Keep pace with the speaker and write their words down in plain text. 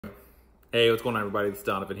Hey, what's going on, everybody? It's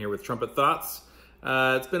Donovan here with Trumpet Thoughts.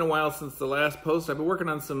 It's been a while since the last post. I've been working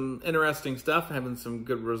on some interesting stuff, having some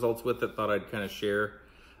good results with it. Thought I'd kind of share.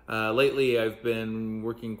 Lately, I've been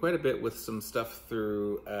working quite a bit with some stuff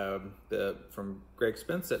through from Greg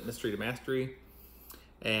Spence at Mystery to Mastery.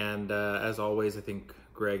 And as always, I think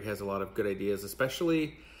Greg has a lot of good ideas,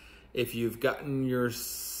 especially if you've gotten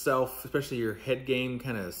yourself, especially your head game,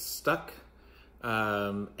 kind of stuck,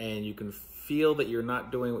 and you can feel that you're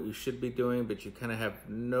not doing what you should be doing, but you kind of have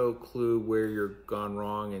no clue where you're gone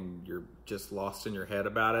wrong and you're just lost in your head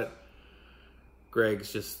about it.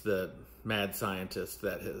 Greg's just the mad scientist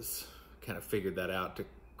that has kind of figured that out to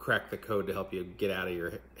crack the code to help you get out of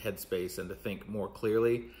your headspace and to think more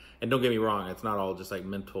clearly. And don't get me wrong, it's not all just like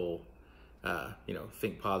mental,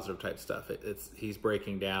 think positive type stuff. He's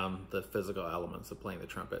breaking down the physical elements of playing the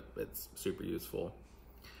trumpet. It's super useful.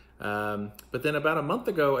 But then about a month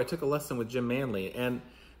ago, I took a lesson with Jim Manley, and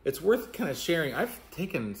it's worth kind of sharing. I've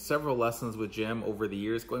taken several lessons with Jim over the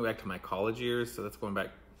years, going back to my college years, so that's going back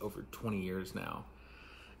over 20 years now.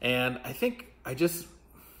 And I think I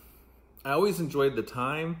always enjoyed the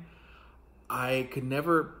time. I could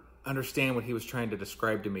never understand what he was trying to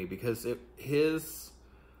describe to me because his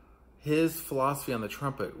philosophy on the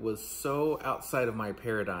trumpet was so outside of my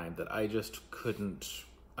paradigm that I just couldn't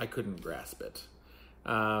grasp it.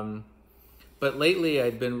 But lately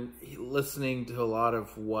I'd been listening to a lot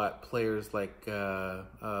of what players like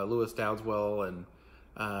Louis Dowdeswell and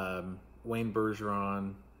Wayne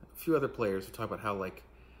Bergeron, a few other players who talk about how, like,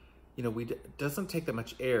 it doesn't take that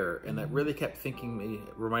much air, and that really kept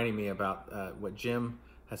reminding me about what Jim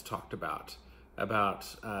has talked about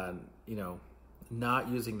not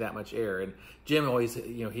using that much air. And Jim always,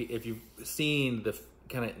 if you've seen the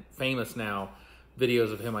kind of famous now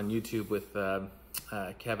videos of him on YouTube with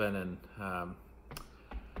Kevin and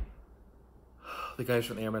the guys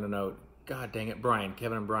from the Airmen and Note, God dang it,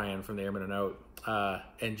 Kevin and Brian from the Airmen and Note,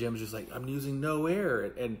 and Jim's just like, I'm using no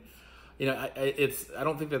air, and I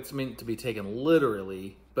don't think that's meant to be taken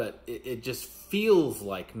literally, but it just feels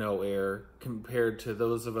like no air compared to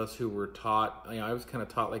those of us who were taught. I was kind of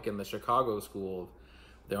taught like in the Chicago school,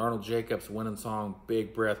 the Arnold Jacobs winning song,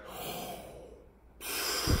 big breath,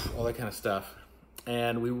 all that kind of stuff,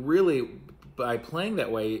 and we really, by playing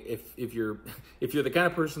that way, if you're the kind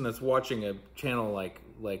of person that's watching a channel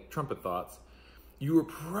like Trumpet Thoughts, you are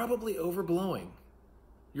probably overblowing.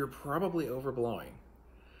 You're probably overblowing.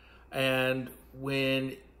 And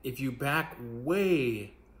if you back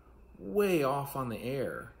way off on the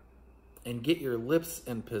air and get your lips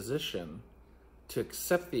in position to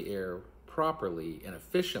accept the air properly and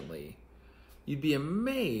efficiently, you'd be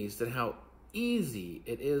amazed at how easy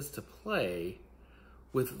it is to play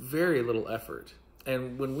with very little effort.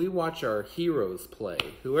 And when we watch our heroes play,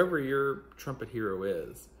 whoever your trumpet hero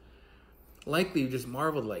is, likely you just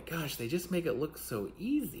marveled like, gosh, they just make it look so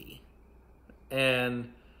easy.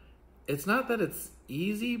 And it's not that it's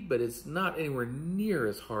easy, but it's not anywhere near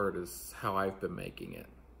as hard as how I've been making it.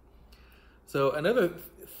 So another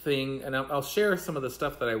thing, and I'll share some of the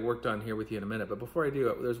stuff that I worked on here with you in a minute, but before I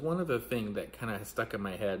do, there's one other thing that kind of stuck in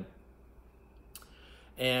my head.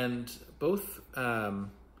 And both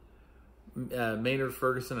Maynard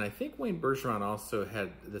Ferguson and I think Wayne Bergeron also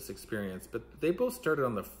had this experience, but they both started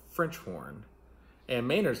on the French horn. And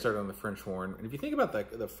Maynard started on the French horn. And if you think about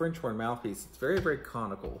the French horn mouthpiece, it's very, very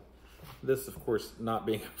conical. This, of course, not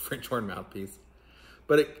being a French horn mouthpiece.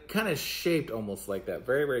 But it kind of shaped almost like that,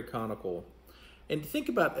 very, very conical. And think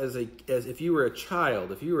about as if you were a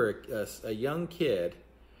child, if you were a young kid,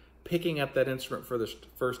 picking up that instrument for the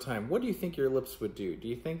first time, what do you think your lips would do? Do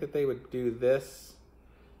you think that they would do this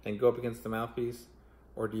and go up against the mouthpiece?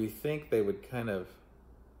 Or do you think they would kind of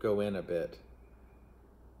go in a bit?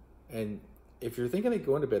 And if you're thinking they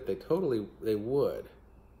go in a bit, they would.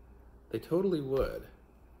 They totally would.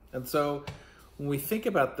 And so when we think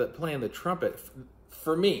about playing the trumpet,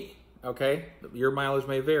 for me, okay, your mileage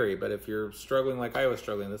may vary, but if you're struggling like I was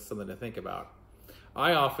struggling, this is something to think about.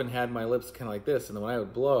 I often had my lips kind of like this, and then when I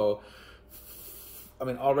would blow, I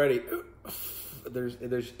mean, already,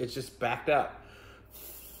 it's just backed up.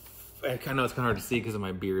 I kind of know it's kind of hard to see because of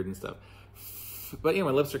my beard and stuff. But, my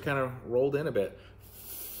lips are kind of rolled in a bit.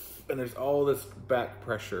 And there's all this back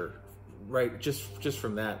pressure, right, just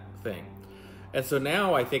from that thing. And so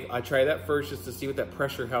now I think I try that first just to see what that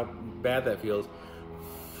pressure, how bad that feels.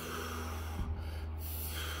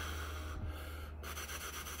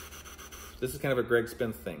 This is kind of a Greg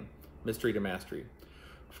Spence thing, Mystery to Mastery.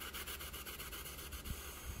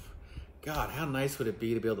 God, how nice would it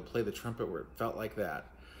be to be able to play the trumpet where it felt like that?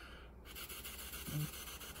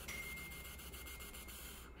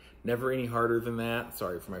 Never any harder than that.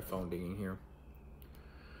 Sorry for my phone dinging here.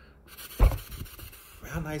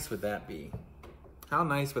 How nice would that be? How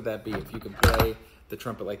nice would that be if you could play the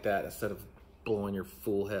trumpet like that instead of blowing your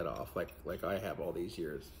full head off like I have all these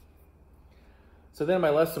years? So then my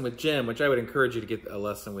lesson with Jim, which I would encourage you to get a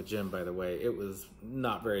lesson with Jim, by the way. It was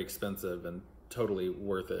not very expensive and totally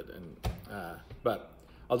worth it. But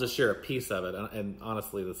I'll just share a piece of it. And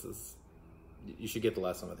honestly, you should get the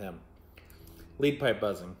lesson with him. Lead pipe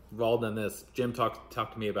buzzing. We've all done this. Jim talked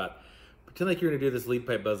to me about, pretend like you're going to do this lead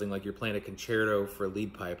pipe buzzing like you're playing a concerto for a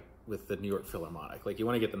lead pipe with the New York Philharmonic. Like you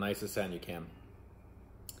want to get the nicest sound you can.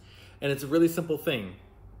 And it's a really simple thing.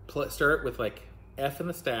 Start with like F in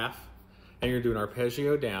the staff, and you're doing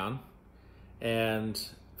arpeggio down. And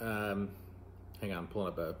hang on, I'm pulling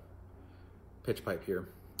up a pitch pipe here.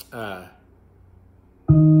 There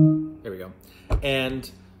we go. And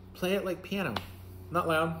play it like piano. Not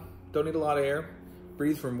loud. Don't need a lot of air.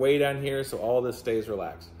 Breathe from way down here so all this stays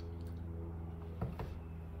relaxed.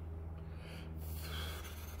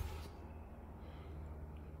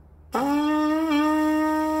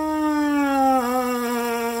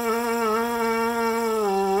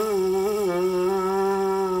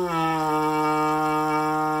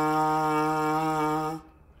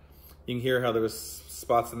 You can hear how there was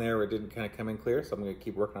spots in there where it didn't kind of come in clear, so I'm going to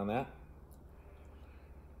keep working on that.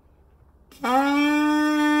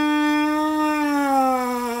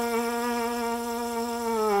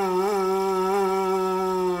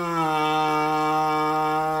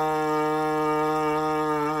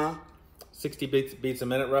 Beats a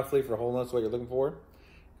minute roughly for whole notes, what you're looking for.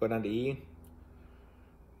 Go down to E.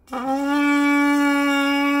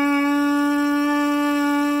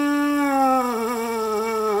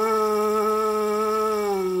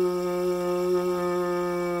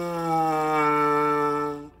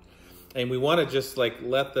 And we want to just like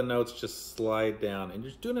let the notes just slide down, and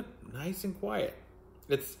just doing it nice and quiet.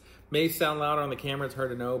 It may sound louder on the camera, it's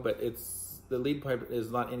hard to know, but the lead pipe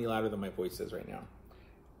is not any louder than my voice is right now.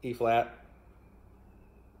 E flat.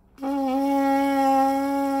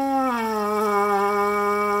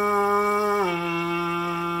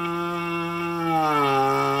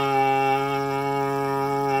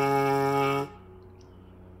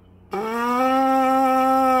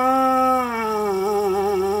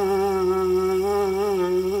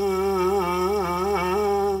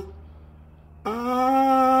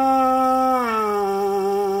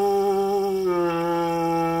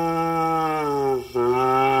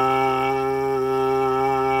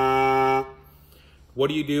 What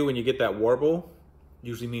do you do when you get that warble?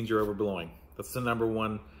 Usually means you're overblowing. That's the number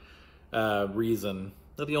one reason,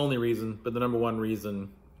 not the only reason, but the number one reason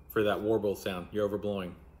for that warble sound. You're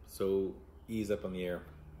overblowing. So ease up on the air.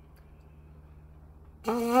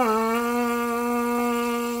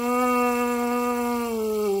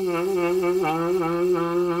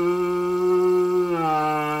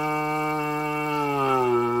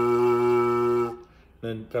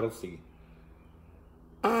 Then pedal C.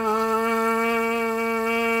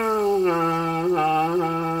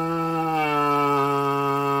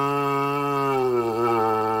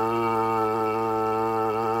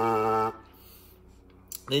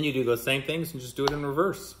 Then you do those same things and just do it in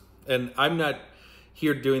reverse. And I'm not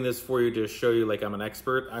here doing this for you to show you like I'm an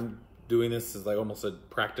expert. I'm doing this as like almost a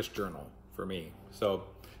practice journal for me. So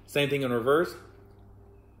same thing in reverse.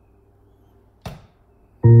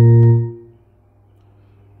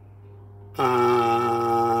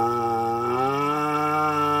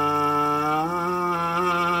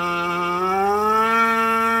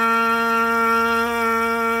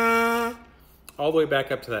 All the way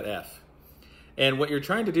back up to that F. And what you're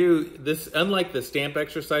trying to do, this, unlike the stamp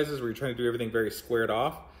exercises where you're trying to do everything very squared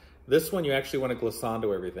off, this one you actually want to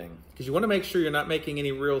glissando everything. Because you want to make sure you're not making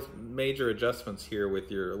any real major adjustments here with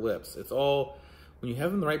your lips. It's all, when you have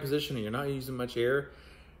them in the right position and you're not using much air,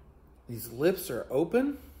 these lips are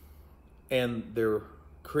open and they're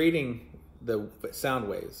creating the sound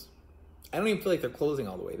waves. I don't even feel like they're closing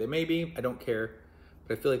all the way. They may be, I don't care,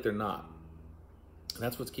 but I feel like they're not. And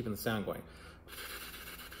that's what's keeping the sound going.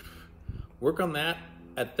 Work on that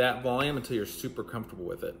at that volume until you're super comfortable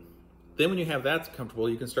with it. Then when you have that comfortable,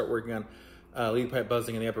 you can start working on lead pipe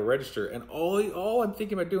buzzing in the upper register. And all I'm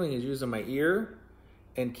thinking about doing is using my ear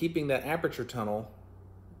and keeping that aperture tunnel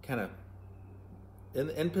kind of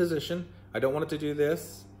in position. I don't want it to do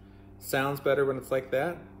this. Sounds better when it's like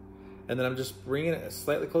that. And then I'm just bringing it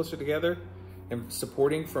slightly closer together and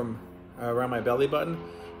supporting from around my belly button.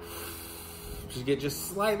 Just get just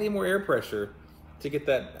slightly more air pressure to get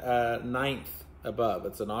that ninth above.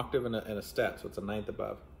 It's an octave and a step, so it's a ninth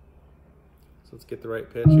above. So let's get the right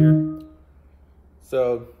pitch here.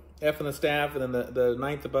 So F in the staff, and then the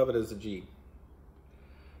ninth above it is a G.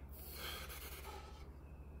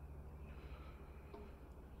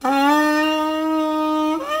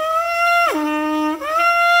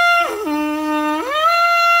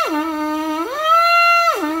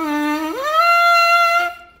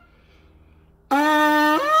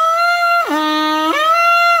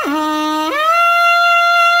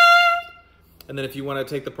 And then if you want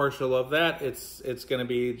to take the partial of that, it's going to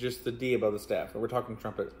be just the D above the staff. And we're talking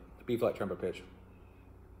trumpet, B flat trumpet pitch.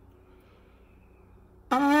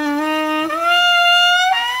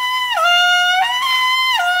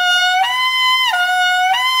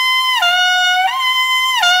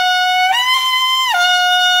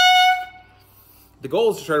 The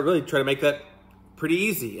goal is to really try to make that pretty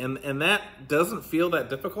easy, and that doesn't feel that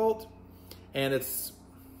difficult, and it's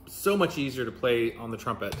so much easier to play on the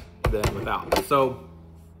trumpet than without. So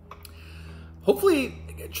hopefully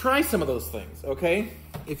try some of those things, okay?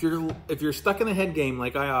 If you're stuck in the head game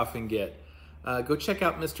like I often get, go check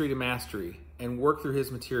out Mystery to Mastery and work through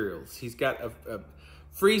his materials. He's got a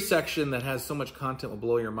free section that has so much content will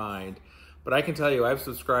blow your mind. But I can tell you, I've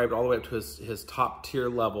subscribed all the way up to his top tier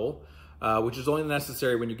level, which is only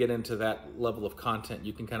necessary when you get into that level of content.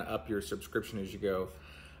 You can kind of up your subscription as you go.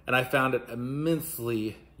 And I found it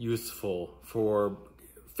immensely useful for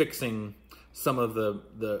fixing some of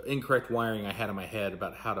the incorrect wiring I had in my head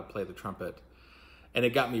about how to play the trumpet. And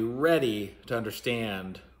it got me ready to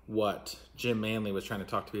understand what Jim Manley was trying to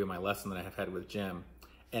talk to me in my lesson that I have had with Jim.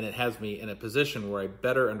 And it has me in a position where I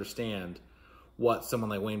better understand what someone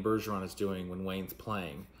like Wayne Bergeron is doing when Wayne's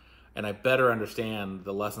playing. And I better understand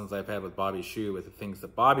the lessons I've had with Bobby Shue, with the things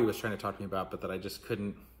that Bobby was trying to talk to me about, but that I just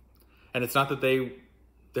couldn't. And it's not that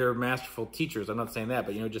they're masterful teachers. I'm not saying that,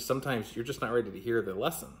 but just sometimes you're just not ready to hear the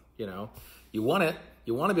lesson. You want it.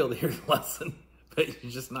 You want to be able to hear the lesson, but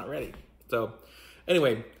you're just not ready. So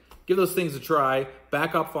anyway, give those things a try.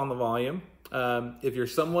 Back up on the volume. If you're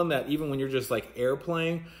someone that even when you're just like air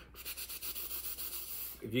playing,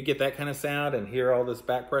 if you get that kind of sound and hear all this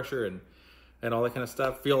back pressure and all that kind of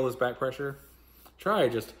stuff, feel all this back pressure, try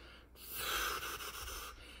just.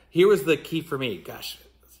 Here was the key for me. Gosh,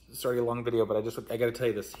 sorry, a long video, but I got to tell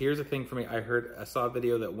you this. Here's the thing for me. I saw a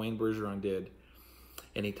video that Wayne Bergeron did,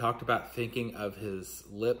 and he talked about thinking of his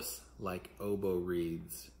lips like oboe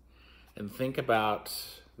reeds. And think about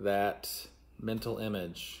that mental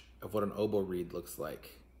image of what an oboe reed looks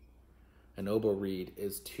like. An oboe reed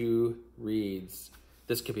is two reeds.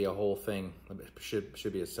 This could be a whole thing. It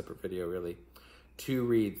should be a separate video, really. Two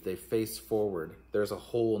reeds, they face forward. There's a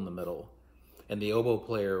hole in the middle. And the oboe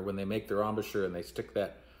player, when they make their embouchure and they stick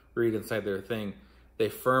that reed inside their thing, they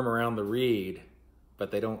firm around the reed,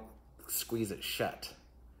 but they don't squeeze it shut.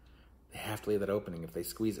 They have to leave that opening. If they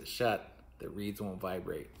squeeze it shut, the reeds won't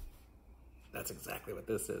vibrate. That's exactly what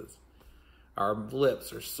this is. Our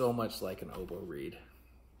lips are so much like an oboe reed.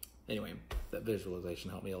 Anyway, that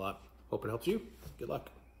visualization helped me a lot. Hope it helps you. Good luck.